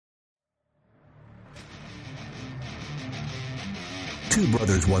Two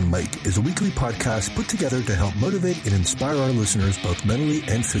Brothers, One Mic is a weekly podcast put together to help motivate and inspire our listeners both mentally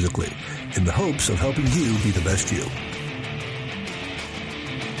and physically, in the hopes of helping you be the best you.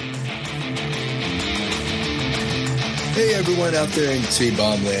 Hey everyone out there in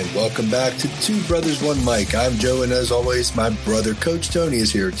T-Bomb land, welcome back to Two Brothers, One Mic. I'm Joe, and as always, my brother, Coach Tony,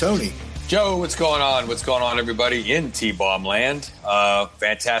 is here. Tony. Joe, what's going on? What's going on, everybody in T-Bomb land?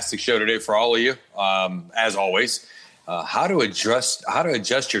 Fantastic show today for all of you, as always. How to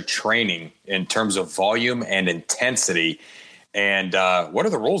adjust your training in terms of volume and intensity, and what are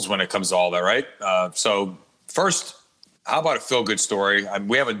the rules when it comes to all that, right? So first, how about a feel-good story?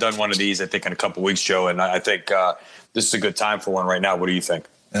 We haven't done one of these, I think, in a couple weeks, Joe, and I think this is a good time for one right now. What do you think?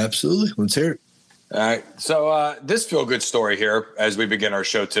 Absolutely. Let's hear it. All right. So this feel-good story here, as we begin our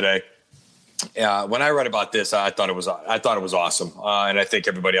show today. When I read about this, I thought it was awesome, and I think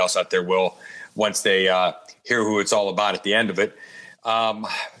everybody else out there will once they hear who it's all about at the end of it.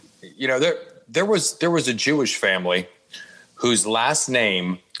 There was a Jewish family whose last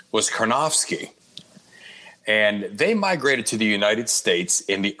name was Karnofsky, and they migrated to the United States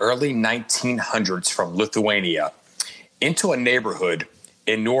in the early 1900s from Lithuania into a neighborhood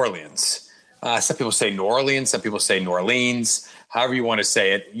in New Orleans. Some people say New Orleans, some people say New Orleans. However you want to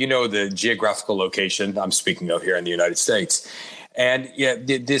say it, you know the geographical location I'm speaking of here in the United States. And yeah,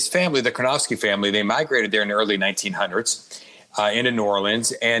 this family, the Karnofsky family, they migrated there in the early 1900s into New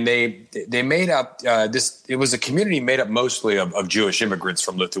Orleans, and they made up this. It was a community made up mostly of Jewish immigrants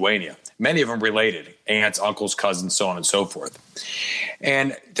from Lithuania, many of them related, aunts, uncles, cousins, so on and so forth.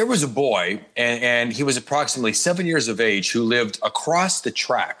 And there was a boy, and he was approximately 7 years of age, who lived across the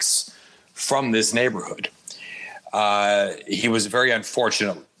tracks from this neighborhood. He was a very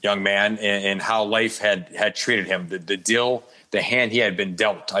unfortunate young man in how life had treated him. The hand he had been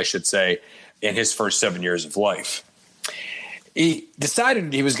dealt, I should say, in his first 7 years of life. He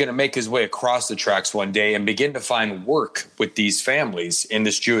decided he was going to make his way across the tracks one day and begin to find work with these families in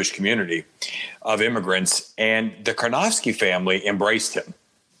this Jewish community of immigrants. And the Karnofsky family embraced him.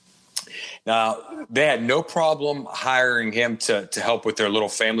 Now, they had no problem hiring him to help with their little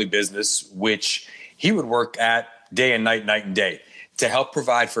family business, which he would work at day and night and day, to help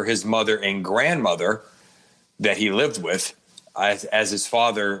provide for his mother and grandmother that he lived with, as his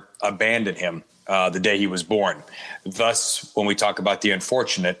father abandoned him the day he was born. Thus, when we talk about the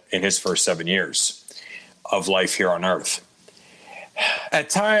unfortunate in his first 7 years of life here on earth.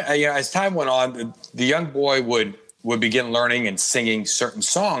 As time went on, the young boy would begin learning and singing certain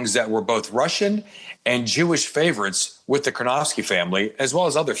songs that were both Russian and Jewish favorites with the Karnofsky family, as well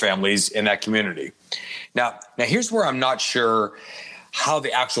as other families in that community. Now here's where I'm not sure how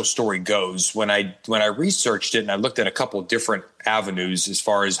the actual story goes. When I researched it and I looked at a couple of different avenues as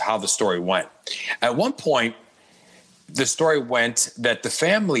far as how the story went. At one point, the story went that the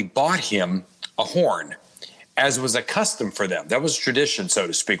family bought him a horn, as was a custom for them. That was tradition, so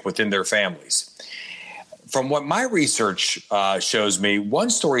to speak, within their families. From what my research shows me, one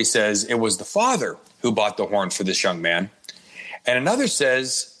story says it was the father who bought the horn for this young man, and another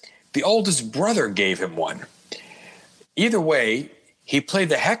says the oldest brother gave him one. Either way, he played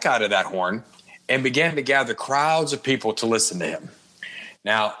the heck out of that horn and began to gather crowds of people to listen to him.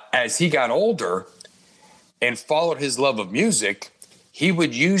 Now, as he got older and followed his love of music, he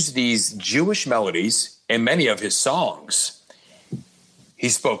would use these Jewish melodies in many of his songs. He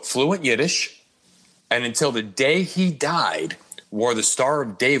spoke fluent Yiddish, and until the day he died, wore the Star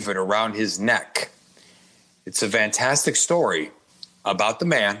of David around his neck. It's a fantastic story about the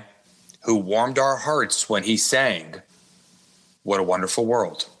man who warmed our hearts when he sang "What a Wonderful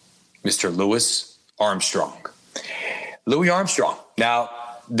World," Mr. Louis Armstrong. Louis Armstrong. Now,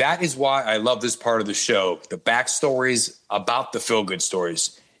 that is why I love this part of the show, the backstories about the feel-good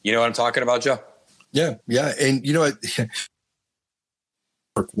stories. You know what I'm talking about, Joe? Yeah. And you know what?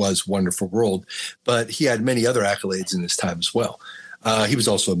 Was Wonderful World, but he had many other accolades in his time as well. He was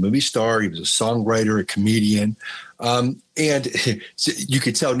also a movie star. He was a songwriter, a comedian. And you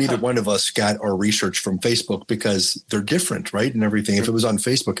could tell neither one of us got our research from Facebook because they're different, right? And everything. If it was on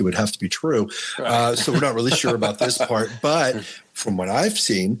Facebook, it would have to be true. So we're not really sure about this part. But from what I've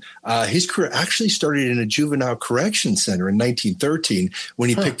seen, his career actually started in a juvenile correction center in 1913 when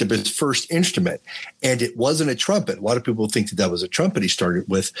he picked up his first instrument. And it wasn't a trumpet. A lot of people think that was a trumpet he started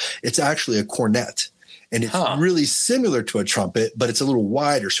with. It's actually a cornet. And it's really similar to a trumpet, but it's a little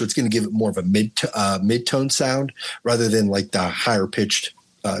wider. So it's going to give it more of a mid-tone sound rather than like the higher pitched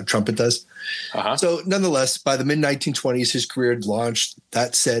trumpet does. So nonetheless, by the mid-1920s, his career had launched.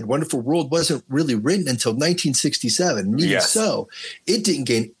 That said, Wonderful World wasn't really written until 1967. And even so, it didn't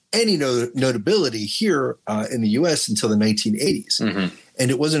gain any notability here in the U.S. until the 1980s. Mm-hmm. And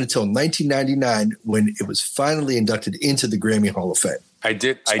it wasn't until 1999 when it was finally inducted into the Grammy Hall of Fame. I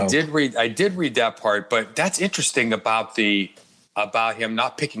did read that part, but that's interesting about him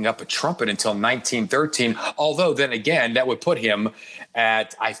not picking up a trumpet until 1913. Although then again, that would put him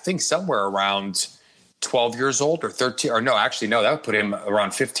at, I think, somewhere around 12 years old or 13, or no, actually, no, that would put him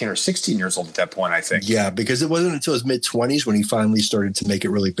around 15 or 16 years old at that point, I think. Yeah, because it wasn't until his mid-20s when he finally started to make it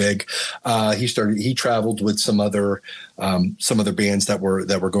really big. He traveled with some other bands that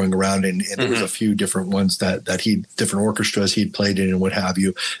were going around, and there was a few different ones that different orchestras he'd played in and what have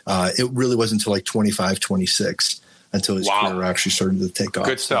you. It really wasn't until like 25, 26 until his career actually started to take off.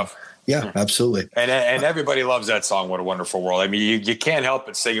 Good stuff. Yeah, absolutely. And everybody loves that song, What a Wonderful World. I mean, you can't help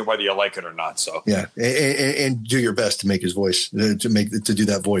but sing it whether you like it or not. So yeah, and do your best to make his voice to do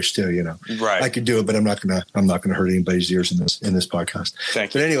that voice too. You know, right? I could do it, but I'm not gonna hurt anybody's ears in this podcast.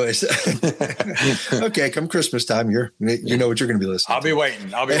 Thank you. But anyways, okay, come Christmas time, you know what you're gonna be listening. I'll be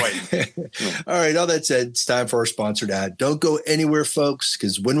waiting. All right. All that said, it's time for our sponsored ad. Don't go anywhere, folks,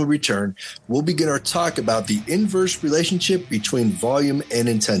 because when we return, we'll begin our talk about the inverse relationship between volume and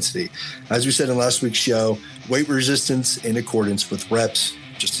intensity. As we said in last week's show, weight resistance in accordance with reps.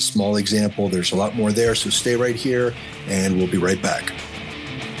 Just a small example. There's a lot more there, so stay right here, and we'll be right back.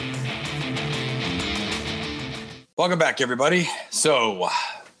 Welcome back, everybody. So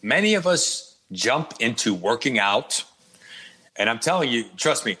many of us jump into working out, and I'm telling you,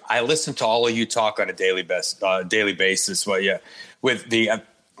 trust me, I listen to all of you talk on a daily basis. Well, yeah, with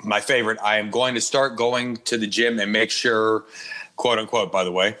my favorite, I am going to start going to the gym and make sure, quote unquote, by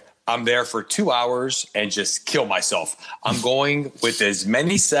the way, I'm there for 2 hours and just kill myself. I'm going with as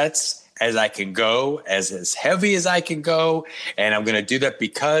many sets as I can go, as heavy as I can go. And I'm going to do that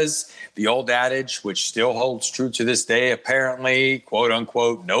because the old adage, which still holds true to this day, apparently, quote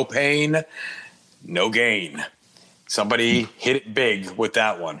unquote, no pain, no gain. Somebody hit it big with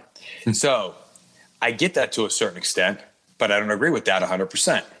that one. So I get that to a certain extent, but I don't agree with that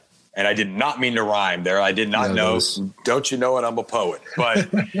 100%. And I did not mean to rhyme there. I did not know. Don't you know it? I'm a poet. But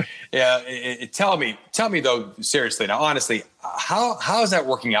yeah, tell me though, seriously, now, honestly, how is that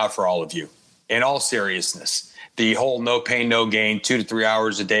working out for all of you in all seriousness? The whole no pain, no gain, 2 to 3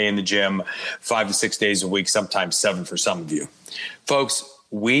 hours a day in the gym, 5 to 6 days a week, sometimes 7 for some of you. Folks,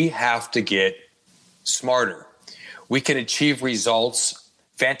 we have to get smarter. We can achieve results,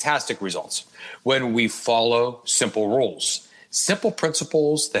 fantastic results, when we follow simple rules. Simple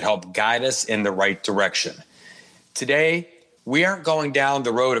principles that help guide us in the right direction. Today, we aren't going down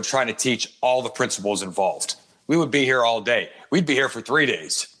the road of trying to teach all the principles involved. We would be here all day. We'd be here for 3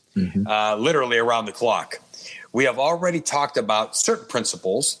 days, literally around the clock. We have already talked about certain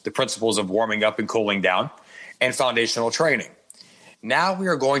principles, the principles of warming up and cooling down, and foundational training. Now we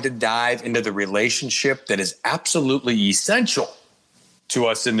are going to dive into the relationship that is absolutely essential to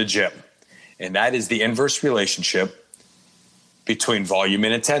us in the gym, and that is the inverse relationship between volume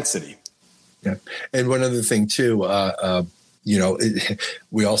and intensity. Yeah. And one other thing too,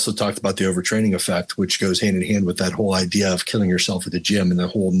 we also talked about the overtraining effect, which goes hand in hand with that whole idea of killing yourself at the gym and the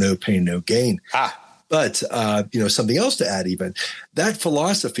whole no pain, no gain. But, something else to add, even that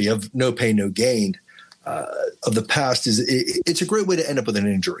philosophy of no pain, no gain of the past it's a great way to end up with an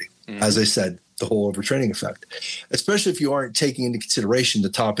injury. Mm-hmm. As I said, the whole overtraining effect, especially if you aren't taking into consideration the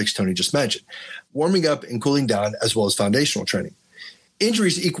topics Tony just mentioned, warming up and cooling down, as well as foundational training.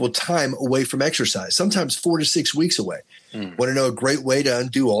 Injuries equal time away from exercise, sometimes 4 to 6 weeks away. Want to know a great way to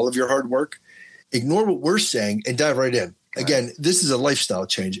undo all of your hard work? Ignore what we're saying and dive right in. Again, this is a lifestyle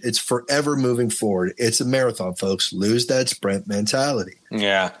change. It's forever moving forward. It's a marathon, folks. Lose that sprint mentality.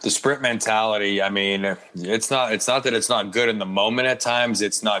 Yeah, the sprint mentality. I mean, it's not that it's not good in the moment at times.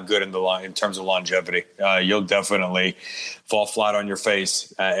 It's not good in terms of longevity. You'll definitely fall flat on your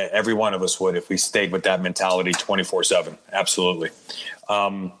face. Every one of us would if we stayed with that mentality 24/7. Absolutely.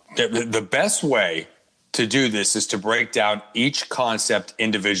 The best way to do this is to break down each concept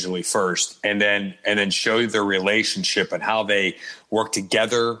individually first, and then show you the relationship and how they work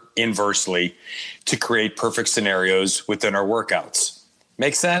together inversely to create perfect scenarios within our workouts.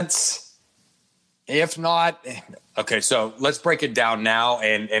 Make sense? If not, okay, so let's break it down now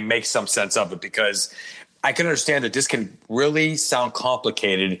and make some sense of it, because I can understand that this can really sound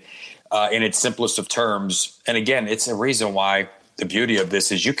complicated in its simplest of terms. And again, it's a reason why the beauty of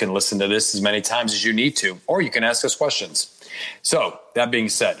this is you can listen to this as many times as you need to, or you can ask us questions. So that being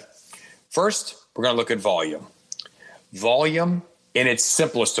said, first, we're going to look at volume. Volume, in its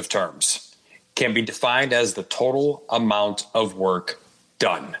simplest of terms, can be defined as the total amount of work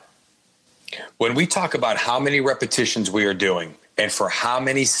done. When we talk about how many repetitions we are doing, and for how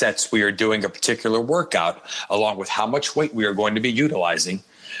many sets we are doing a particular workout, along with how much weight we are going to be utilizing,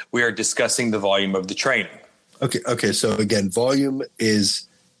 we are discussing the volume of the training. Okay. So again, volume is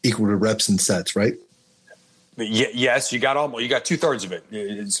equal to reps and sets, right? Yes, you got 2/3 of it.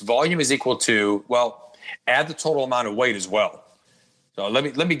 Its volume is equal to, well, add the total amount of weight as well. So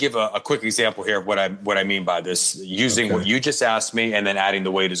let me give a quick example here of what I mean by this, using what you just asked me and then adding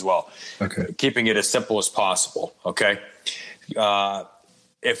the weight as well. Okay. Keeping it as simple as possible. Okay.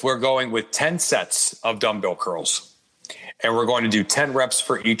 If we're going with 10 sets of dumbbell curls and we're going to do 10 reps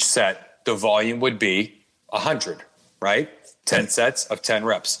for each set, the volume would be 100, right? 10 sets of 10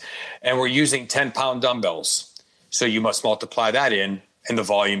 reps. And we're using 10-pound dumbbells. So you must multiply that in, and the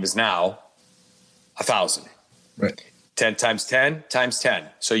volume is now 1,000. Right. 10 times 10 times 10.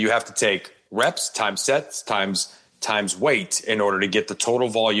 So you have to take reps times sets times weight in order to get the total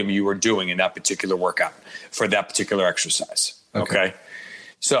volume you are doing in that particular workout for that particular exercise. Okay.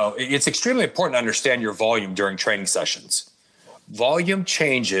 So it's extremely important to understand your volume during training sessions. Volume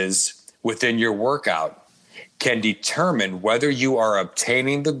changes within your workout can determine whether you are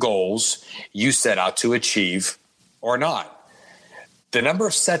obtaining the goals you set out to achieve or not. The number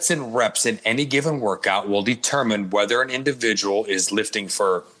of sets and reps in any given workout will determine whether an individual is lifting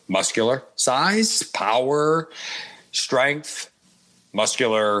for muscular size, power, strength,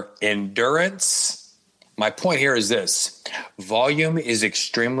 muscular endurance. My point here is this: volume is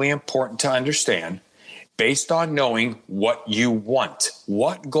extremely important to understand based on knowing what you want,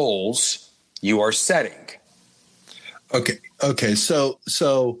 what goals you are setting. Okay.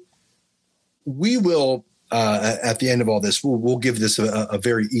 So we will, at the end of all this, we'll give this a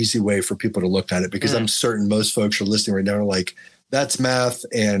very easy way for people to look at it, because I'm certain most folks are listening right now are like, that's math.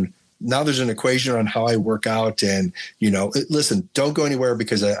 And now there's an equation on how I work out. And, listen, don't go anywhere,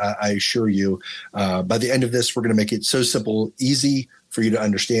 because I assure you, by the end of this, we're going to make it so simple, easy for you to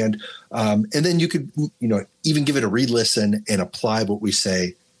understand. And then you could, even give it a re-listen and apply what we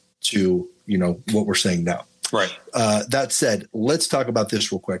say to, what we're saying now. Right. That said, let's talk about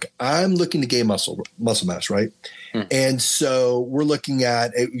this real quick. I'm looking to gain muscle mass, right? And so we're looking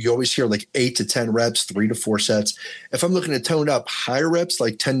at, you always hear like 8 to 10 reps, 3 to 4 sets. If I'm looking to tone up higher reps,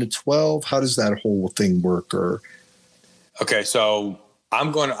 like 10 to 12, how does that whole thing work? Okay, so what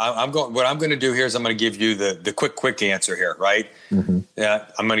I'm going to do here is I'm going to give you the quick answer here, right? Yeah,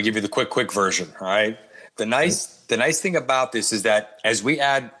 I'm going to give you the quick version. All right. The nice thing about this is that as we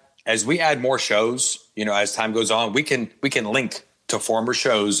add more shows, as time goes on, we can link to former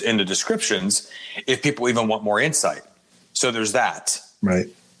shows in the descriptions if people even want more insight. So there's that. Right.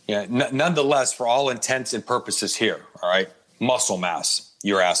 Yeah. Nonetheless, for all intents and purposes here, all right, muscle mass,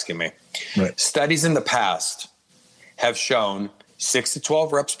 you're asking me. Right. Studies in the past have shown 6 to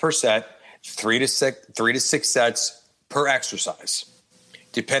 12 reps per set, 3 to 6 sets per exercise,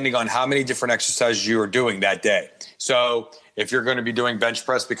 depending on how many different exercises you are doing that day. So if you're going to be doing bench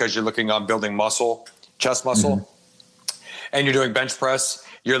press because you're looking on building muscle, chest muscle, and you're doing bench press,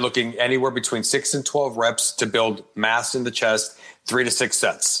 you're looking anywhere between 6 and 12 reps to build mass in the chest, 3 to 6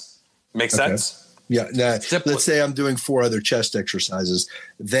 sets. Make sense? Yeah. Now, let's say I'm doing 4 other chest exercises,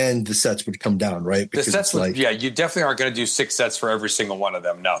 then the sets would come down, right? Because the sets you definitely aren't going to do 6 sets for every single one of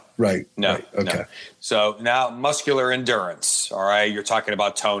them. No. Right. No. Right. Okay. No. So now muscular endurance. All right. You're talking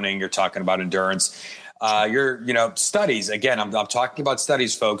about toning. You're talking about endurance. Studies, again, I'm talking about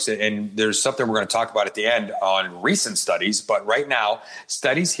studies, folks, and there's something we're going to talk about at the end on recent studies. But right now,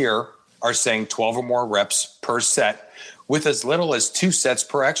 studies here are saying 12 or more reps per set with as little as 2 sets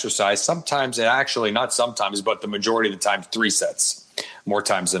per exercise. Sometimes, and actually not sometimes, but the majority of the time, 3 sets, more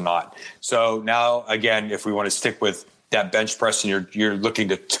times than not. So now, again, if we want to stick with that bench press and you're looking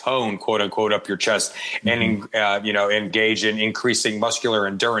to tone, quote unquote, up your chest and, engage in increasing muscular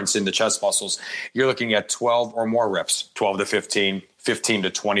endurance in the chest muscles, you're looking at 12 or more reps, 12 to 15, 15 to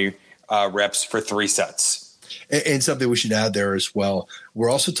 20 reps for 3 sets. And something we should add there as well. We're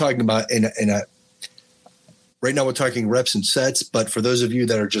also talking about right now we're talking reps and sets, but for those of you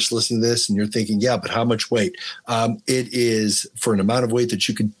that are just listening to this and you're thinking, yeah, but how much weight? It is for an amount of weight that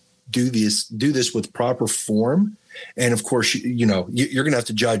you can do this with proper form. And of course, you're going to have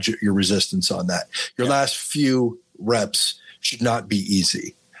to judge your resistance on that. Your last few reps should not be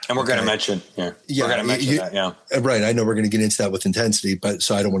easy. And we're going to mention, we're going to mention that. Yeah. Right. I know we're going to get into that with intensity, but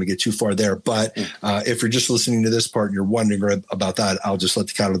so I don't want to get too far there. But if you're just listening to this part and you're wondering about that, I'll just let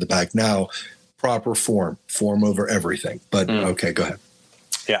the cat out of the bag now. Proper form over everything. But okay, go ahead.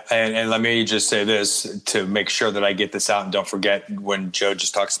 Yeah. And let me just say this to make sure that I get this out and don't forget when Joe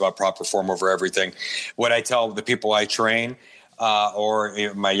just talks about proper form over everything. What I tell the people I train, or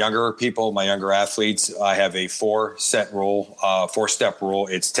my younger people, my younger athletes, I have a 4-step rule.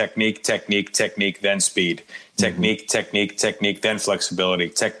 It's technique, technique, technique, then speed. Technique, technique, technique, then flexibility.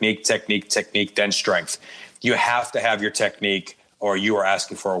 Technique, technique, technique, then strength. You have to have your technique, or you are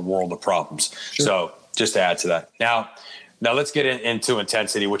asking for a world of problems. Sure. So just to add to that. Now let's get into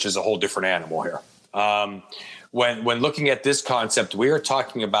intensity, which is a whole different animal here. When looking at this concept, we are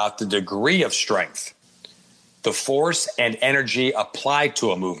talking about the degree of strength, the force and energy applied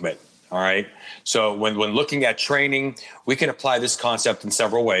to a movement. All right. So when looking at training, we can apply this concept in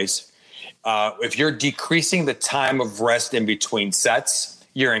several ways. If you're decreasing the time of rest in between sets,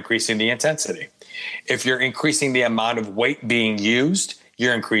 you're increasing the intensity. If you're increasing the amount of weight being used,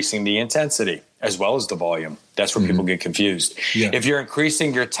 you're increasing the intensity as well as the volume. That's where people get confused. Yeah. If you're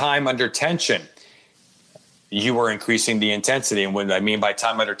increasing your time under tension, you are increasing the intensity. And what I mean by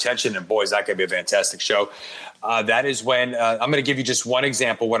time under tension, and boys, that could be a fantastic show. That is when I'm going to give you just one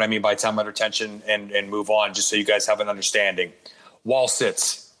example what I mean by time under tension and move on, just so you guys have an understanding. Wall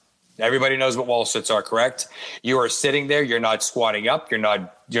sits. Everybody knows what wall sits are, correct? You are sitting there. You're not squatting up. You're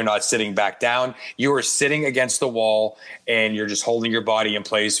not sitting back down. You are sitting against the wall, and you're just holding your body in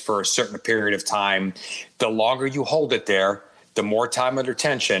place for a certain period of time. The longer you hold it there, the more time under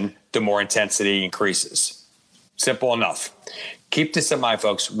tension, the more intensity increases. Simple enough. Keep this in mind,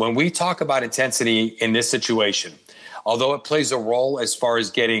 folks. When we talk about intensity in this situation, although it plays a role as far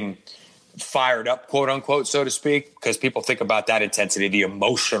as getting fired up, quote unquote, so to speak, because people think about that intensity, the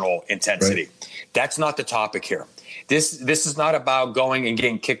emotional intensity. Right. That's not the topic here. This is not about going and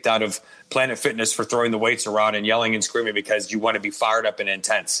getting kicked out of Planet Fitness for throwing the weights around and yelling and screaming because you want to be fired up and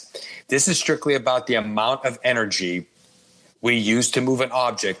intense. This is strictly about the amount of energy we use to move an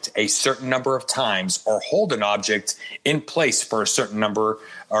object a certain number of times, or hold an object in place for a certain number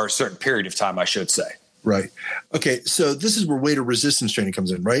or a certain period of time, I should say. Right. Okay. So this is where weight or resistance training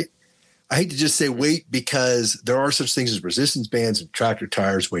comes in, right? I hate to just say weight, because there are such things as resistance bands and tractor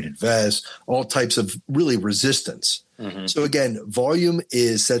tires, weighted vests, all types of really resistance. Mm-hmm. So again, volume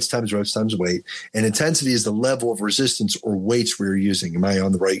is sets times reps times weight, and intensity is the level of resistance or weights we're using. Am I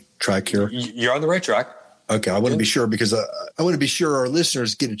on the right track here? You're on the right track. Okay. I want to be sure, because I want to be sure our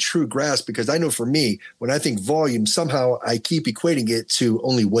listeners get a true grasp, because I know for me, when I think volume, somehow I keep equating it to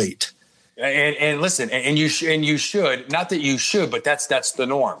only weight. And listen, and you should, not that you should, but that's the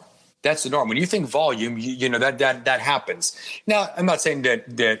norm. That's the norm. When you think volume, you know that happens. Now, I'm not saying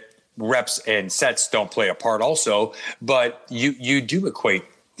that reps and sets don't play a part also, but you do equate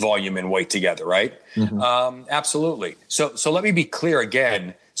volume and weight together, right? Mm-hmm. Absolutely. So let me be clear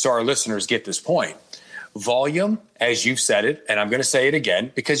again, so our listeners get this point. Volume, as you've said it, and I'm going to say it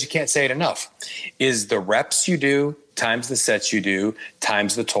again because you can't say it enough, is the reps you do times the sets you do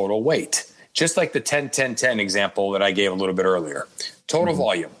times the total weight. Just like the 10-10-10 example that I gave a little bit earlier. Total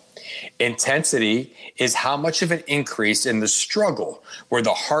volume. Intensity is how much of an increase in the struggle, where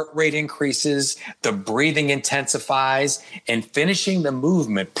the heart rate increases, the breathing intensifies, and finishing the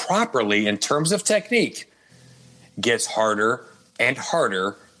movement properly in terms of technique gets harder and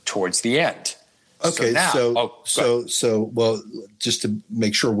harder towards the end. Okay, so well, just to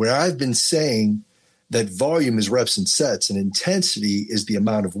make sure, where I've been saying that volume is reps and sets and intensity is the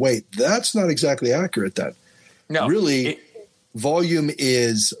amount of weight, that's not exactly accurate then. No. Really, volume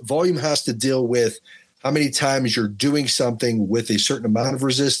has to deal with how many times you're doing something with a certain amount of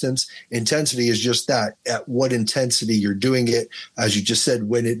resistance. Intensity is just that, at what intensity you're doing it, as you just said,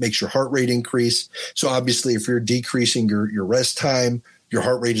 when it makes your heart rate increase. So obviously, if you're decreasing your rest time, your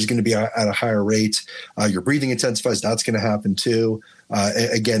heart rate is going to be at a higher rate. Your breathing intensifies. That's going to happen too.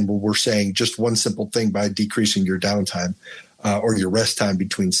 Again, we're saying just one simple thing by decreasing your downtime or your rest time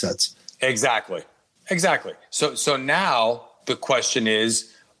between sets. Exactly. So now the question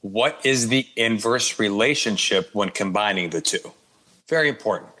is, what is the inverse relationship when combining the two? Very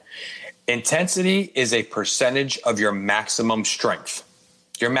important. Intensity is a percentage of your maximum strength.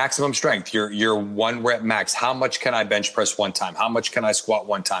 Your maximum strength, your 1 rep max. How much can I bench press one time? How much can I squat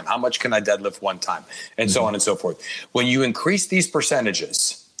one time? How much can I deadlift one time? And so on and so forth. When you increase these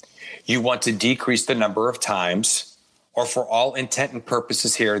percentages, you want to decrease the number of times, or for all intent and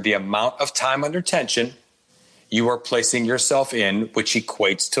purposes here, the amount of time under tension you are placing yourself in, which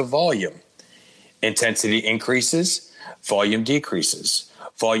equates to volume. Intensity increases, volume decreases.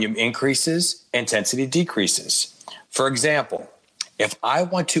 Volume increases, intensity decreases. For example, if I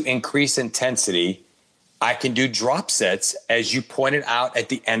want to increase intensity, I can do drop sets, as you pointed out at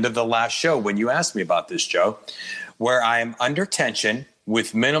the end of the last show when you asked me about this, Joe, where I am under tension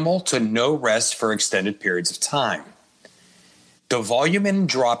with minimal to no rest for extended periods of time. The volume in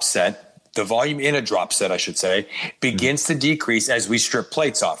drop set the volume in a drop set, I should say, begins to decrease as we strip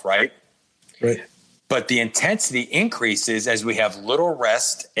plates off, right? Right. But the intensity increases as we have little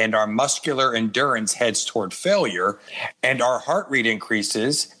rest and our muscular endurance heads toward failure, and our heart rate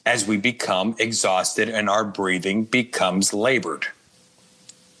increases as we become exhausted and our breathing becomes labored.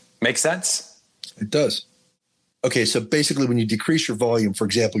 Make sense? It does. Okay, so basically when you decrease your volume, for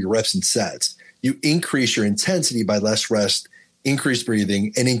example, your reps and sets, you increase your intensity by less rest, increased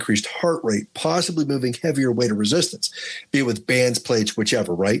breathing, and increased heart rate, possibly moving heavier weight or resistance, be it with bands, plates,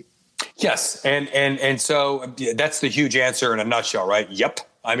 whichever, right? Yes. And so that's the huge answer in a nutshell, right? Yep.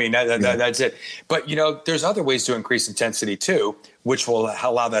 I mean, that's it. But, there's other ways to increase intensity too, which will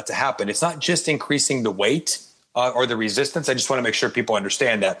allow that to happen. It's not just increasing the weight or the resistance. I just want to make sure people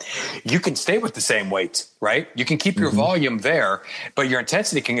understand that you can stay with the same weight, right? You can keep your volume there, but your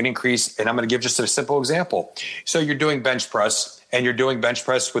intensity can increase. And I'm going to give just a simple example. So you're doing bench press and you're doing bench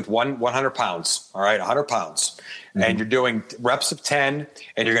press with 100 pounds, all right, 100 pounds. And you're doing reps of 10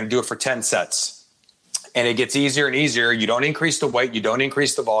 and you're going to do it for 10 sets. And it gets easier and easier. You don't increase the weight. You don't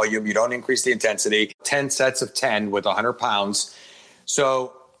increase the volume. You don't increase the intensity. 10 sets of 10 with 100 pounds.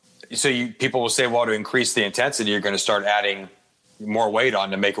 So people will say, well, to increase the intensity, you're going to start adding more weight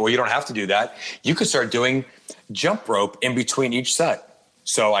on to make it. Well, you don't have to do that. You could start doing jump rope in between each set.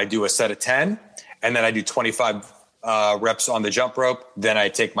 So I do a set of 10 and then I do 25 reps on the jump rope. Then I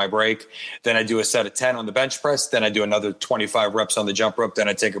take my break. Then I do a set of 10 on the bench press. Then I do another 25 reps on the jump rope. Then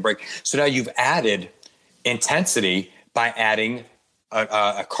I take a break. So now you've added intensity by adding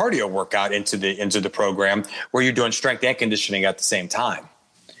a cardio workout into the program where you're doing strength and conditioning at the same time.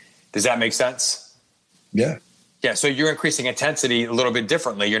 Does that make sense? Yeah. Yeah. So you're increasing intensity a little bit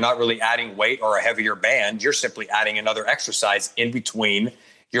differently. You're not really adding weight or a heavier band. You're simply adding another exercise in between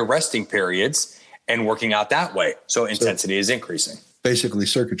your resting periods and working out that way. So intensity is increasing. Basically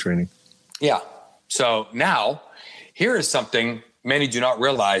circuit training. Yeah. So now here is something many do not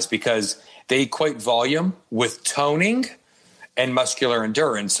realize because they equate volume with toning and muscular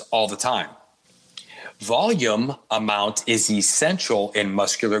endurance all the time. Volume amount is essential in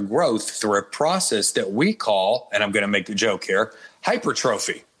muscular growth through a process that we call, and I'm going to make the joke here,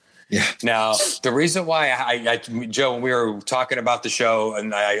 hypertrophy. Yeah. Now, the reason why Joe, when we were talking about the show,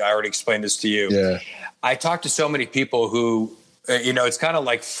 and I already explained this to you, I talked to so many people who, it's kind of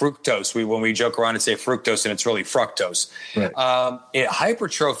like fructose. When we joke around and say fructose, and it's really fructose. Right.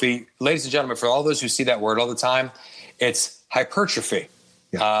 Hypertrophy, ladies and gentlemen, for all those who see that word all the time, it's hypertrophy.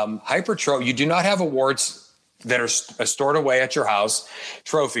 Yeah. Hypertrophy. You do not have awards that are stored away at your house,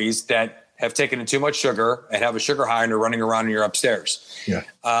 trophies that have taken in too much sugar and have a sugar high and are running around in your upstairs. Yeah.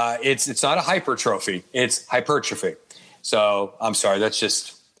 It's not a hypertrophy. It's hypertrophy. So I'm sorry. That's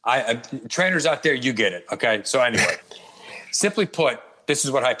just trainers out there. You get it. Okay. So anyway, simply put, this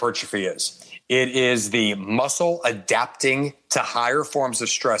is what hypertrophy is. It is the muscle adapting to higher forms of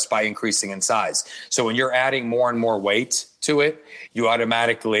stress by increasing in size. So when you're adding more and more weight to it, you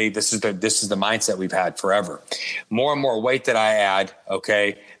automatically, this is the mindset we've had forever. More and more weight that I add,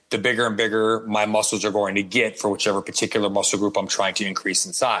 okay, the bigger and bigger my muscles are going to get for whichever particular muscle group I'm trying to increase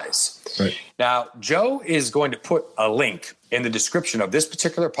in size. Right. Now, Joe is going to put a link in the description of this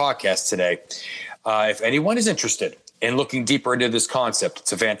particular podcast today. If anyone is interested in looking deeper into this concept,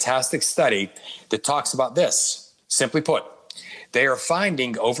 it's a fantastic study that talks about this. Simply put, they are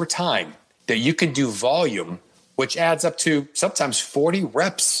finding over time that you can do volume, which adds up to sometimes 40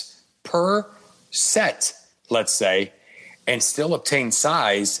 reps per set, let's say, and still obtain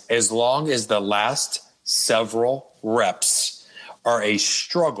size as long as the last several reps are a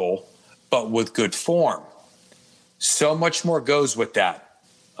struggle, but with good form. So much more goes with that.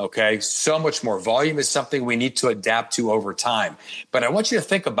 Okay, so much more. Volume is something we need to adapt to over time. But I want you to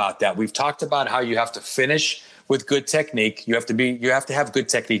think about that. We've talked about how you have to finish with good technique. You have to have good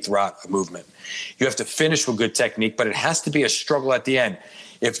technique throughout a movement. You have to finish with good technique, but it has to be a struggle at the end.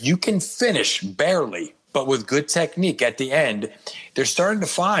 If you can finish barely, but with good technique at the end, they're starting to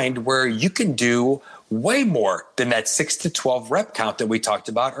find where you can do way more than that 6 to 12 rep count that we talked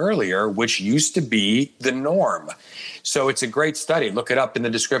about earlier, which used to be the norm. So it's a great study. Look it up in the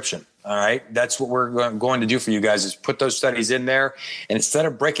description. All right. That's what we're going to do for you guys is put those studies in there. And instead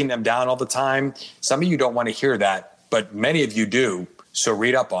of breaking them down all the time, some of you don't want to hear that, but many of you do. So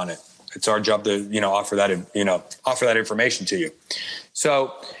read up on it. It's our job to, offer that information to you.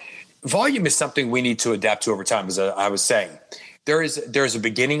 So volume is something we need to adapt to over time. As I was saying, there's a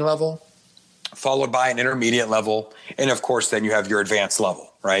beginning level followed by an intermediate level. And of course, then you have your advanced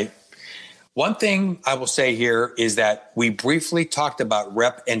level, right? One thing I will say here is that we briefly talked about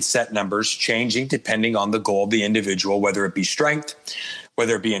rep and set numbers changing depending on the goal of the individual, whether it be strength,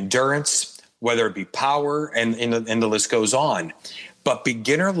 whether it be endurance, whether it be power, and the list goes on. But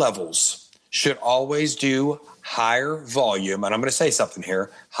beginner levels should always do higher volume, and I'm going to say something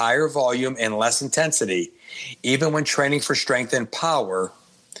here, higher volume and less intensity, even when training for strength and power,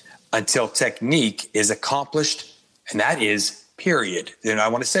 until technique is accomplished, and that is period. And I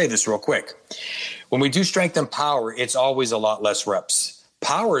want to say this real quick. When we do strength and power, it's always a lot less reps.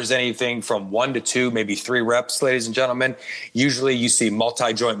 Power is anything from 1 to 2, maybe 3 reps, ladies and gentlemen. Usually you see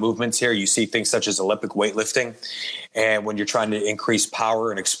multi-joint movements here. You see things such as Olympic weightlifting. And when you're trying to increase power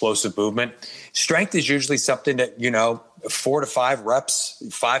and explosive movement, strength is usually something that, 4 to 5 reps,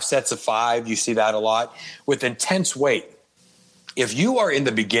 5 sets of 5. You see that a lot with intense weight. If you are in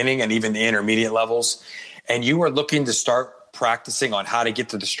the beginning and even the intermediate levels, and you are looking to start practicing on how to get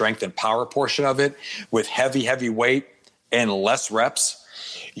to the strength and power portion of it with heavy weight and less reps,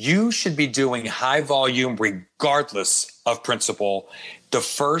 you should be doing high volume regardless of principle the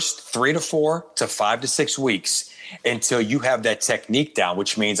first 3 to 4 to 5 to 6 weeks until you have that technique down,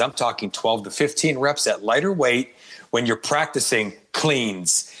 which means I'm talking 12 to 15 reps at lighter weight when you're practicing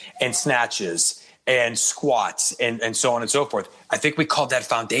cleans and snatches and squats and so on and so forth. I think we called that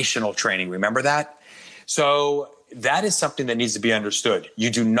foundational training. Remember that? So that is something that needs to be understood. You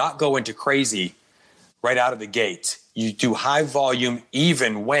do not go into crazy right out of the gate. You do high volume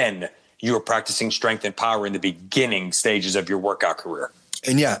even when you are practicing strength and power in the beginning stages of your workout career.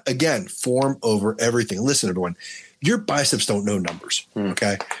 And yeah, again, form over everything. Listen, everyone, your biceps don't know numbers.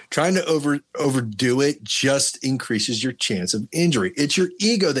 Okay. Trying to overdo it just increases your chance of injury. It's your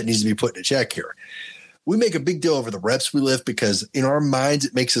ego that needs to be put in check here. We make a big deal over the reps we lift because in our minds,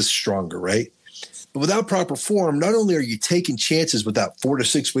 it makes us stronger, right? But without proper form, not only are you taking chances with that 4 to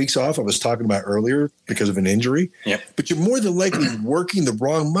 6 weeks off I was talking about earlier because of an injury, but you're more than likely working the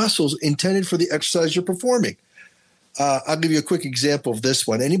wrong muscles intended for the exercise you're performing. I'll give you a quick example of this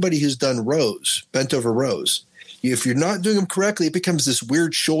one. Anybody who's done rows, bent over rows, if you're not doing them correctly, it becomes this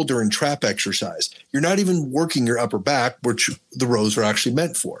weird shoulder and trap exercise. You're not even working your upper back, which the rows are actually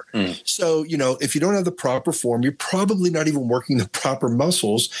meant for. So, if you don't have the proper form, you're probably not even working the proper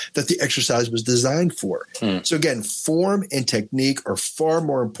muscles that the exercise was designed for. So again, form and technique are far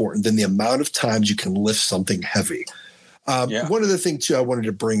more important than the amount of times you can lift something heavy. One other thing too, I wanted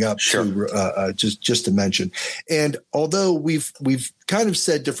to bring up just to mention, and although we've kind of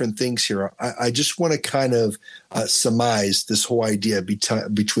said different things here, I just want to kind of surmise this whole idea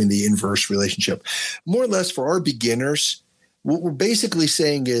between the inverse relationship. More or less for our beginners, what we're basically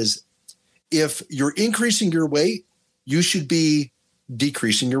saying is if you're increasing your weight, you should be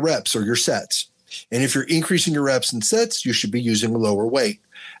decreasing your reps or your sets. And if you're increasing your reps and sets, you should be using a lower weight.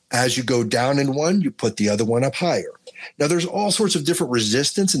 As you go down in one, you put the other one up higher. Now, there's all sorts of different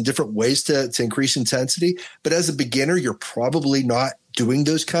resistance and different ways to increase intensity. But as a beginner, you're probably not doing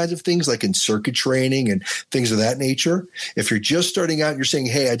those kinds of things like in circuit training and things of that nature. If you're just starting out and you're saying,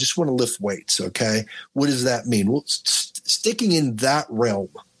 hey, I just want to lift weights, okay, what does that mean? Well, sticking in that realm,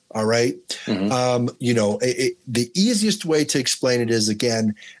 all right, the easiest way to explain it is,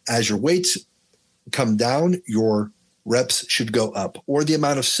 again, as your weights come down, your reps should go up, or the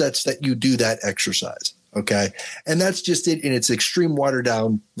amount of sets that you do that exercise. Okay. And that's just it in its extreme watered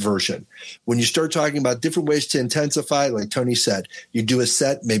down version. When you start talking about different ways to intensify, like Tony said, you do a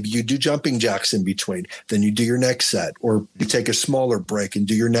set, maybe you do jumping jacks in between, then you do your next set, or you take a smaller break and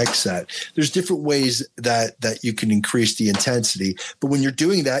do your next set. There's different ways that you can increase the intensity. But when you're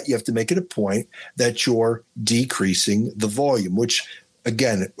doing that, you have to make it a point that you're decreasing the volume, which,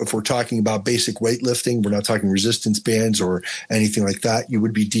 again, if we're talking about basic weightlifting, we're not talking resistance bands or anything like that, you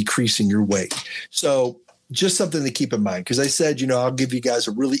would be decreasing your weight. So just something to keep in mind, because I said, I'll give you guys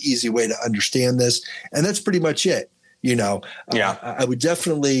a really easy way to understand this. And that's pretty much it. I would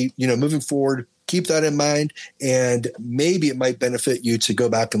definitely, moving forward, keep that in mind. And maybe it might benefit you to go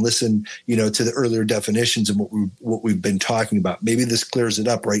back and listen, to the earlier definitions and what we've been talking about. Maybe this clears it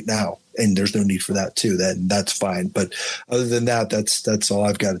up right now. And there's no need for that too. That's fine. But other than that, that's all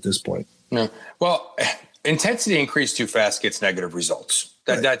I've got at this point. No. Well, intensity increased too fast gets negative results.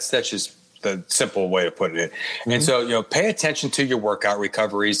 That's just the simple way to put it. And so, pay attention to your workout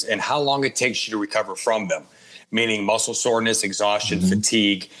recoveries and how long it takes you to recover from them, meaning muscle soreness, exhaustion,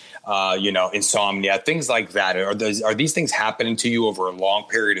 fatigue, insomnia, things like that. Are these things happening to you over a long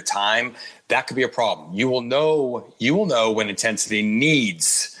period of time? That could be a problem. You will know when intensity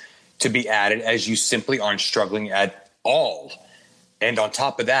needs to be added, as you simply aren't struggling at all. And on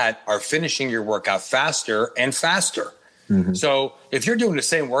top of that, are finishing your workout faster and faster. So if you're doing the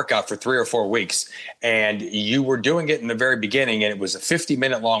same workout for 3 or 4 weeks and you were doing it in the very beginning and it was a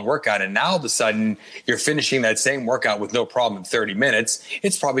 50-minute long workout, and now all of a sudden you're finishing that same workout with no problem in 30 minutes,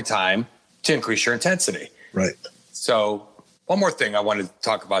 it's probably time to increase your intensity. Right. So one more thing I wanted to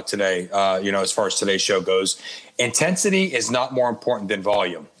talk about today, as far as today's show goes, intensity is not more important than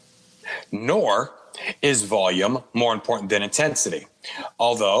volume, nor is volume more important than intensity.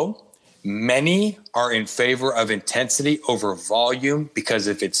 Although many are in favor of intensity over volume because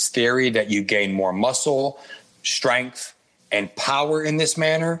of its theory that you gain more muscle, strength, and power in this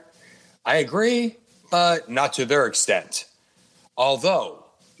manner. I agree, but not to their extent. Although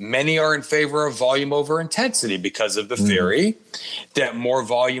many are in favor of volume over intensity because of the theory that more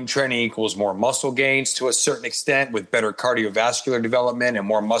volume training equals more muscle gains to a certain extent with better cardiovascular development and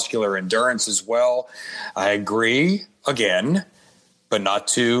more muscular endurance as well. I agree, again, but not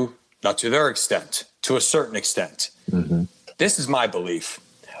to their extent, to a certain extent. This is my belief.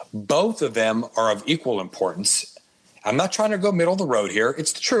 Both of them are of equal importance. I'm not trying to go middle of the road here.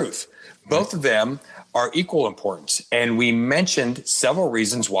 It's the truth. Both of them are equal importance. And we mentioned several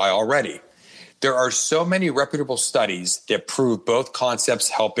reasons why already. There are so many reputable studies that prove both concepts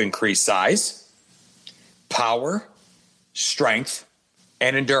help increase size, power, strength,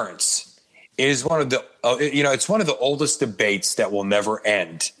 and endurance. It is one of the, it's one of the oldest debates that will never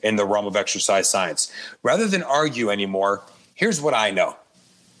end in the realm of exercise science. Rather than argue anymore, here's what I know.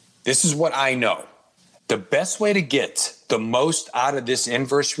 This is what I know. The best way to get the most out of this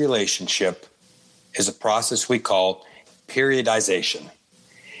inverse relationship is a process we call periodization,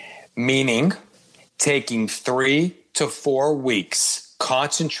 meaning taking 3 to 4 weeks,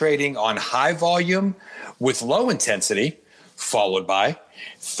 concentrating on high volume with low intensity, followed by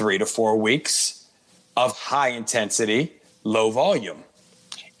 3 to 4 weeks of high intensity, low volume.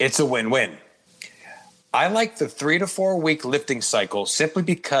 It's a win-win. I like the 3 to 4 week lifting cycle simply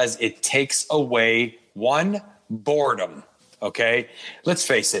because it takes away boredom. Okay. Let's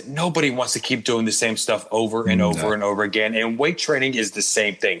face it. Nobody wants to keep doing the same stuff over and over and over again. And weight training is the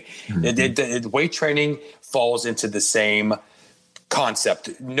same thing. Weight training falls into the same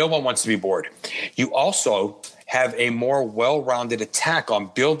concept. No one wants to be bored. You also have a more well-rounded attack on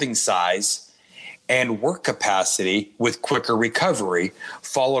building size and work capacity with quicker recovery,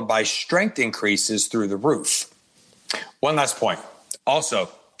 followed by strength increases through the roof. One last point also,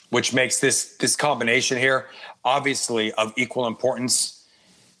 which makes this combination here obviously of equal importance,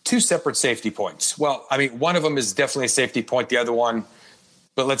 2 separate safety points. Well, I mean, one of them is definitely a safety point, the other one,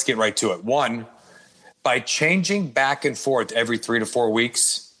 but let's get right to it. One, by changing back and forth every 3 to 4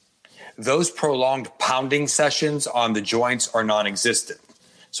 weeks, those prolonged pounding sessions on the joints are non-existent.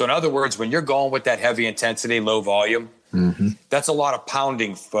 So in other words, when you're going with that heavy intensity, low volume, that's a lot of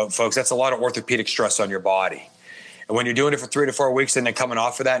pounding, folks. That's a lot of orthopedic stress on your body. And when you're doing it for 3 to 4 weeks and then coming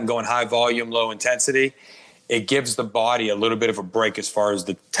off of that and going high volume, low intensity, it gives the body a little bit of a break as far as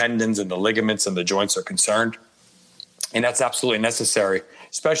the tendons and the ligaments and the joints are concerned. And that's absolutely necessary,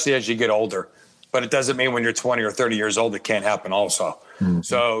 especially as you get older. But it doesn't mean when you're 20 or 30 years old, it can't happen also.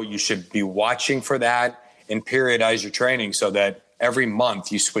 So you should be watching for that and periodize your training so that every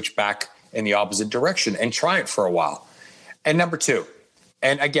month you switch back in the opposite direction and try it for a while. And number 2,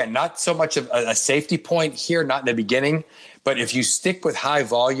 and again, not so much of a safety point here, not in the beginning, but if you stick with high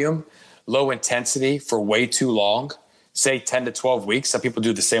volume, low intensity for way too long, say 10 to 12 weeks, some people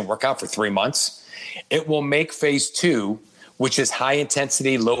do the same workout for 3 months, it will make phase 2, which is high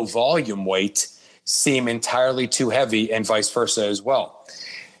intensity, low volume weight, seem entirely too heavy and vice versa as well.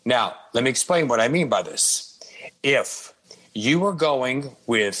 Now, let me explain what I mean by this. If you are going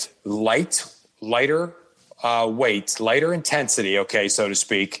with lighter weight, lighter intensity, okay, so to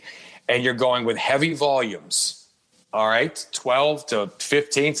speak, and you're going with heavy volumes, all right, 12 to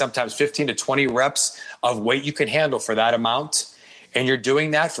 15, sometimes 15 to 20 reps of weight you can handle for that amount, and you're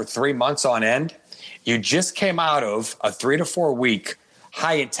doing that for 3 months on end, you just came out of a 3 to 4 week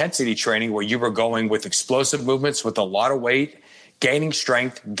high intensity training where you were going with explosive movements with a lot of weight, gaining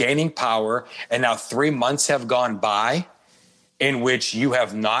strength, gaining power, and now 3 months have gone by in which you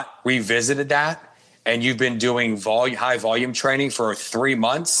have not revisited that, and you've been doing high volume training for 3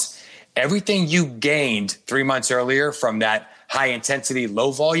 months. Everything you gained 3 months earlier from that high intensity,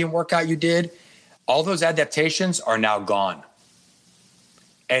 low volume workout you did, all those adaptations are now gone.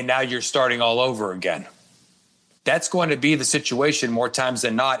 And now you're starting all over again. That's going to be the situation more times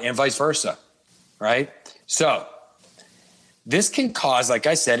than not, and vice versa, right? So this can cause, like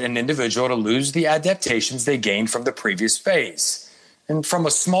I said, an individual to lose the adaptations they gained from the previous phase. And from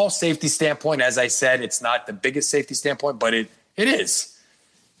a small safety standpoint, as I said, it's not the biggest safety standpoint, but it is.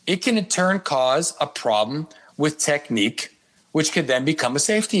 It can in turn cause a problem with technique, which could then become a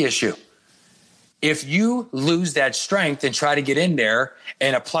safety issue. If you lose that strength and try to get in there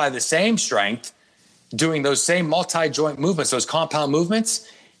and apply the same strength, doing those same multi-joint movements, those compound movements,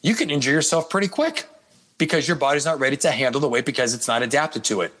 you can injure yourself pretty quick because your body's not ready to handle the weight because it's not adapted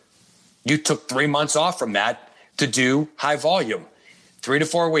to it. You took 3 months off from that to do high volume, 3 to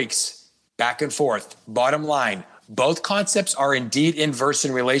 4 weeks, back and forth. Bottom line, both concepts are indeed inverse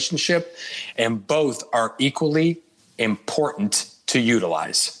in relationship, and both are equally important to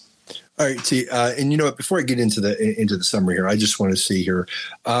utilize. All right, see, and you know what? Before I get into the summary here, I just want to see here.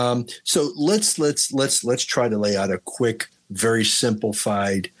 So let's try to lay out a quick, very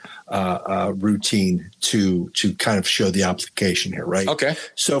simplified routine to kind of show the application here, right? Okay.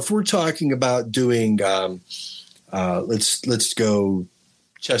 So if we're talking about doing, let's go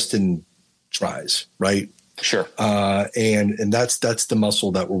chest and tries, right? Sure. And that's the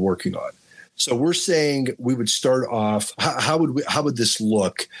muscle that we're working on. So we're saying we would start off. How would this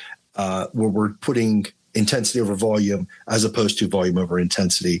look? Where we're putting intensity over volume as opposed to volume over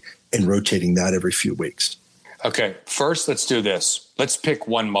intensity and rotating that every few weeks. Okay. First, let's do this. Let's pick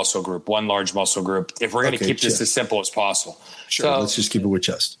one muscle group, one large muscle group. If we're going to keep this as simple as possible. Sure. So, let's just keep it with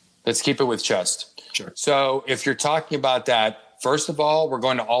chest. Let's keep it with chest. Sure. So if you're talking about that, first of all, we're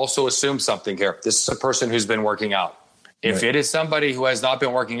going to also assume something here. This is a person who's been working out. If it is somebody who has not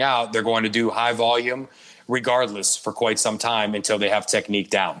been working out, they're going to do high volume regardless for quite some time until they have technique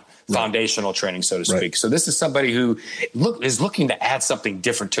down. Foundational training, so to speak. Right. So this is somebody who is looking to add something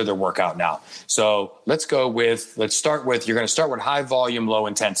different to their workout now. So let's start with, you're going to start with high volume, low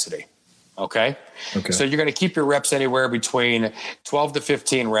intensity. Okay. So you're going to keep your reps anywhere between 12 to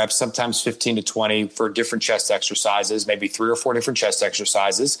 15 reps, sometimes 15 to 20 for different chest exercises, maybe 3 or 4 different chest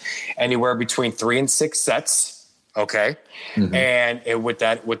exercises, anywhere between 3 and 6 sets. Okay. Mm-hmm. And with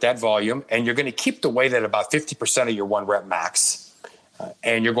that volume, and you're going to keep the weight at about 50% of your 1 rep max.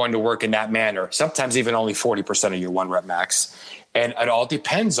 And you're going to work in that manner, sometimes even only 40% of your 1 rep max. And it all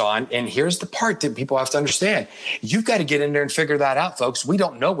depends on, and here's the part that people have to understand. You've got to get in there and figure that out, folks. We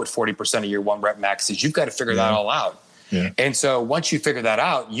don't know what 40% of your 1 rep max is. You've got to figure that all out. Yeah. And so once you figure that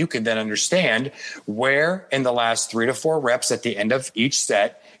out, you can then understand where in the last 3 to 4 reps at the end of each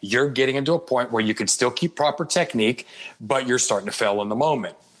set, you're getting into a point where you can still keep proper technique, but you're starting to fail in the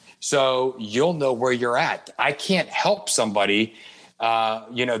moment. So you'll know where you're at. I can't help somebody.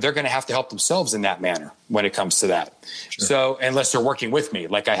 They're going to have to help themselves in that manner when it comes to that. Sure. So unless they're working with me,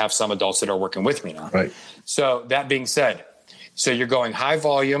 like I have some adults that are working with me now. Right. So that being said, so you're going high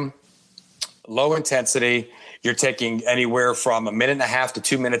volume, low intensity. You're taking anywhere from 1.5 minutes to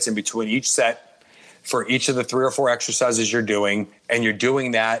 2 minutes in between each set for each of the 3 or 4 exercises you're doing. And you're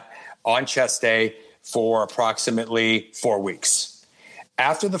doing that on chest day for approximately 4 weeks.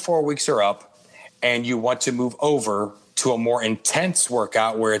 After the 4 weeks are up and you want to move over to a more intense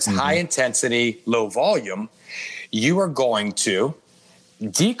workout where it's high intensity, low volume, you are going to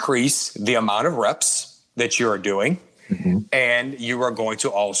decrease the amount of reps that you are doing, and you are going to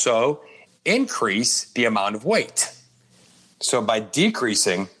also increase the amount of weight. So by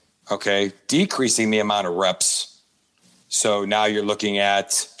decreasing the amount of reps, so now you're looking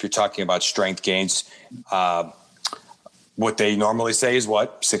at, if you're talking about strength gains, what they normally say is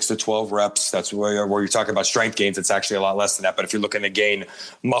 6 to 12 reps. That's where you're talking about strength gains. It's actually a lot less than that. But if you're looking to gain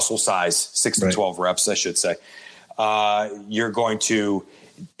muscle size, 6 to 12 reps, I should say, you're going to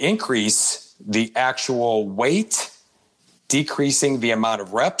increase the actual weight, decreasing the amount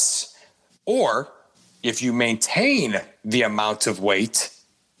of reps. Or if you maintain the amount of weight,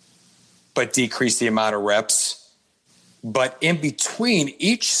 but decrease the amount of reps, but in between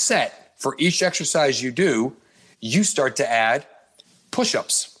each set for each exercise you do, you start to add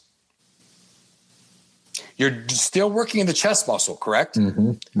push-ups. You're still working in the chest muscle, correct?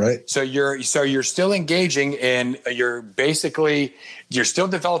 Right. So you're still engaging in, you're still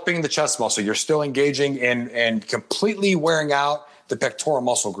developing the chest muscle. You're still engaging in and completely wearing out the pectoral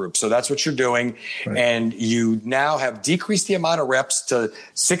muscle group. So that's what you're doing. Right. And you now have decreased the amount of reps to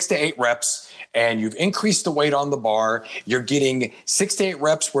 6 to 8 reps. And you've increased the weight on the bar. You're getting 6 to 8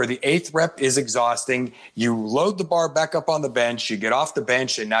 reps where the 8th rep is exhausting. You load the bar back up on the bench. You get off the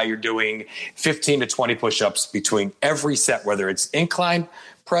bench, and now you're doing 15 to 20 push-ups between every set, whether it's incline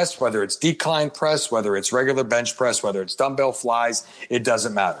press, whether it's decline press, whether it's regular bench press, whether it's dumbbell flies. It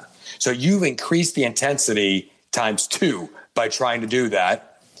doesn't matter. So you've increased the intensity times 2 by trying to do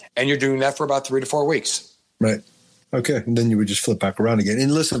that. And you're doing that for about 3 to 4 weeks. Right. Okay, and then you would just flip back around again.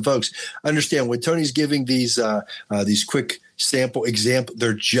 And listen, folks, understand when Tony's giving these quick sample example,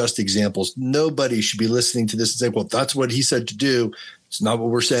 they're just examples. Nobody should be listening to this and say, "Well, that's what he said to do." It's not what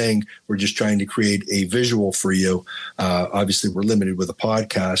we're saying. We're just trying to create a visual for you. Obviously, we're limited with a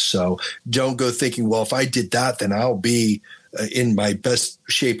podcast, so don't go thinking, well, if I did that, then I'll be in my best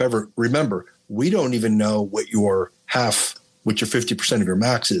shape ever. Remember, we don't even know what your 50% of your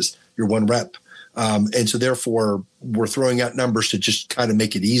max is, your one rep. And so therefore we're throwing out numbers to just kind of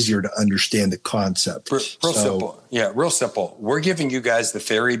make it easier to understand the concept. Real simple. Yeah. Real simple. We're giving you guys the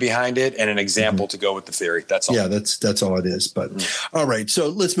theory behind it and an example to go with the theory. That's all. Yeah, that's all it is. But all right. So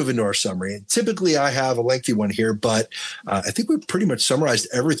let's move into our summary. And typically I have a lengthy one here, but I think we've pretty much summarized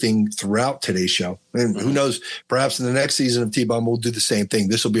everything throughout today's show. And who knows, perhaps in the next season of T-Bomb, we'll do the same thing.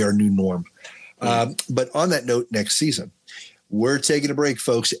 This will be our new norm. But on that note, next season, we're taking a break,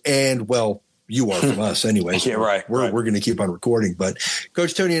 folks. And well, you are from us anyways. Yeah, right. We're going to keep on recording. But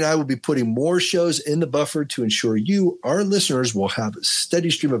Coach Tony and I will be putting more shows in the buffer to ensure you, our listeners, will have a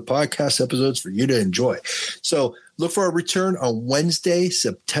steady stream of podcast episodes for you to enjoy. So look for our return on Wednesday,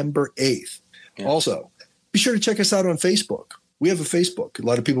 September 8th. Yeah. Also, be sure to check us out on Facebook. We have a Facebook. A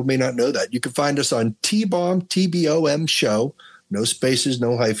lot of people may not know that. You can find us on T-Bomb, T-B-O-M Show. No spaces,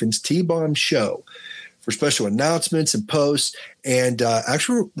 no hyphens, T-Bomb Show, for special announcements and posts. And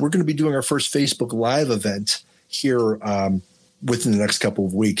actually, we're going to be doing our first Facebook Live event here within the next couple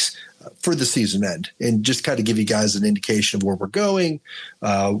of weeks for the season end, and just kind of give you guys an indication of where we're going,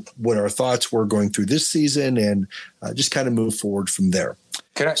 what our thoughts were going through this season, and just kind of move forward from there.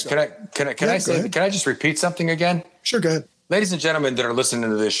 Can I just repeat something again? Sure, go ahead. Ladies and gentlemen that are listening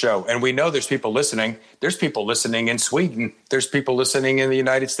to this show, and we know there's people listening. There's people listening in Sweden. There's people listening in the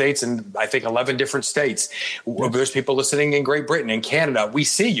United States and I think 11 different states. There's people listening in Great Britain and Canada. We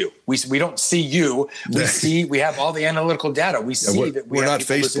see you. We don't see you. We have all the analytical data. We see that we're not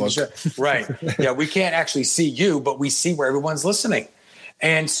Facebook. Right. Yeah, we can't actually see you, but we see where everyone's listening.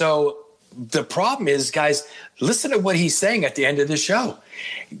 And so the problem is, guys, listen to what he's saying at the end of the show.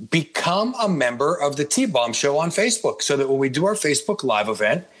 Become a member of the T-Bomb Show on Facebook so that when we do our Facebook Live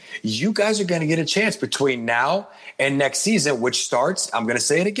event, you guys are going to get a chance between now and next season, which starts, I'm going to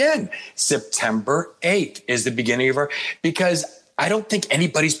say it again, September 8th is the beginning of because I don't think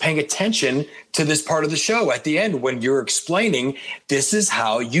anybody's paying attention to this part of the show at the end when you're explaining this is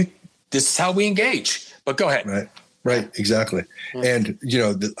how we engage. But go ahead. Right. Exactly. And,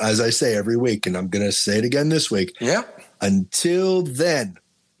 as I say every week, and I'm going to say it again this week. Yeah. Until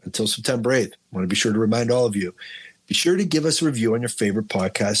September 8th, I want to be sure to remind all of you, be sure to give us a review on your favorite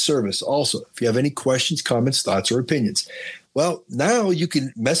podcast service. Also, if you have any questions, comments, thoughts, or opinions, well, now you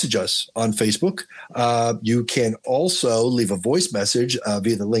can message us on Facebook. You can also leave a voice message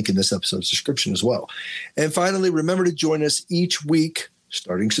via the link in this episode's description as well. And finally, remember to join us each week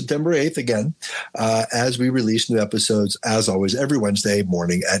starting September 8th again, as we release new episodes, as always, every Wednesday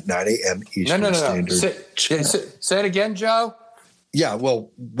morning at 9 a.m. Eastern Standard. Say it again, Joe. Yeah, well,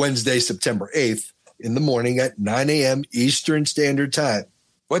 Wednesday, September 8th in the morning at 9 a.m. Eastern Standard Time.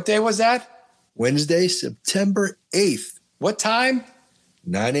 What day was that? Wednesday, September 8th. What time?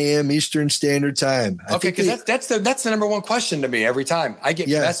 9 a.m. Eastern Standard Time. Okay, because that's the number one question to me every time. I get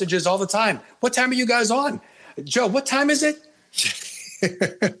messages all the time. What time are you guys on? Joe, what time is it?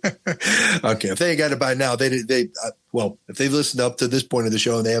 Okay, if they ain't got it by now, if they've listened up to this point of the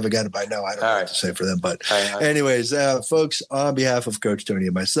show and they haven't got it by now, I don't know what to say for them. But anyways, folks, on behalf of Coach Tony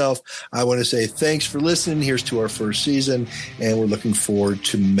and myself, I want to say thanks for listening. Here's to our first season, and we're looking forward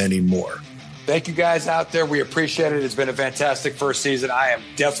to many more. Thank you guys out there. We appreciate it. It's been a fantastic first season. I am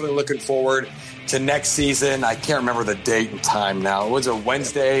definitely looking forward to next season. I can't remember the date and time now. It was a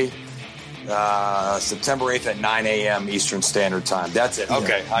Wednesday, September 8th at 9 a.m. Eastern Standard Time. That's it.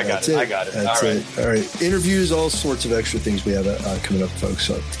 Okay, I got it. All right. Interviews, all sorts of extra things we have coming up, folks.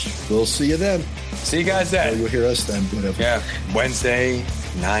 So we'll see you then. See you guys then. You'll hear us then. Whatever. Yeah, Wednesday,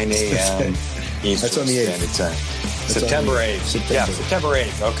 9 a.m. Eastern That's on the 8th. Standard Time. September 8th. Yeah, September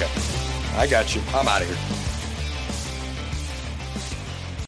 8th. Okay. I got you. I'm out of here.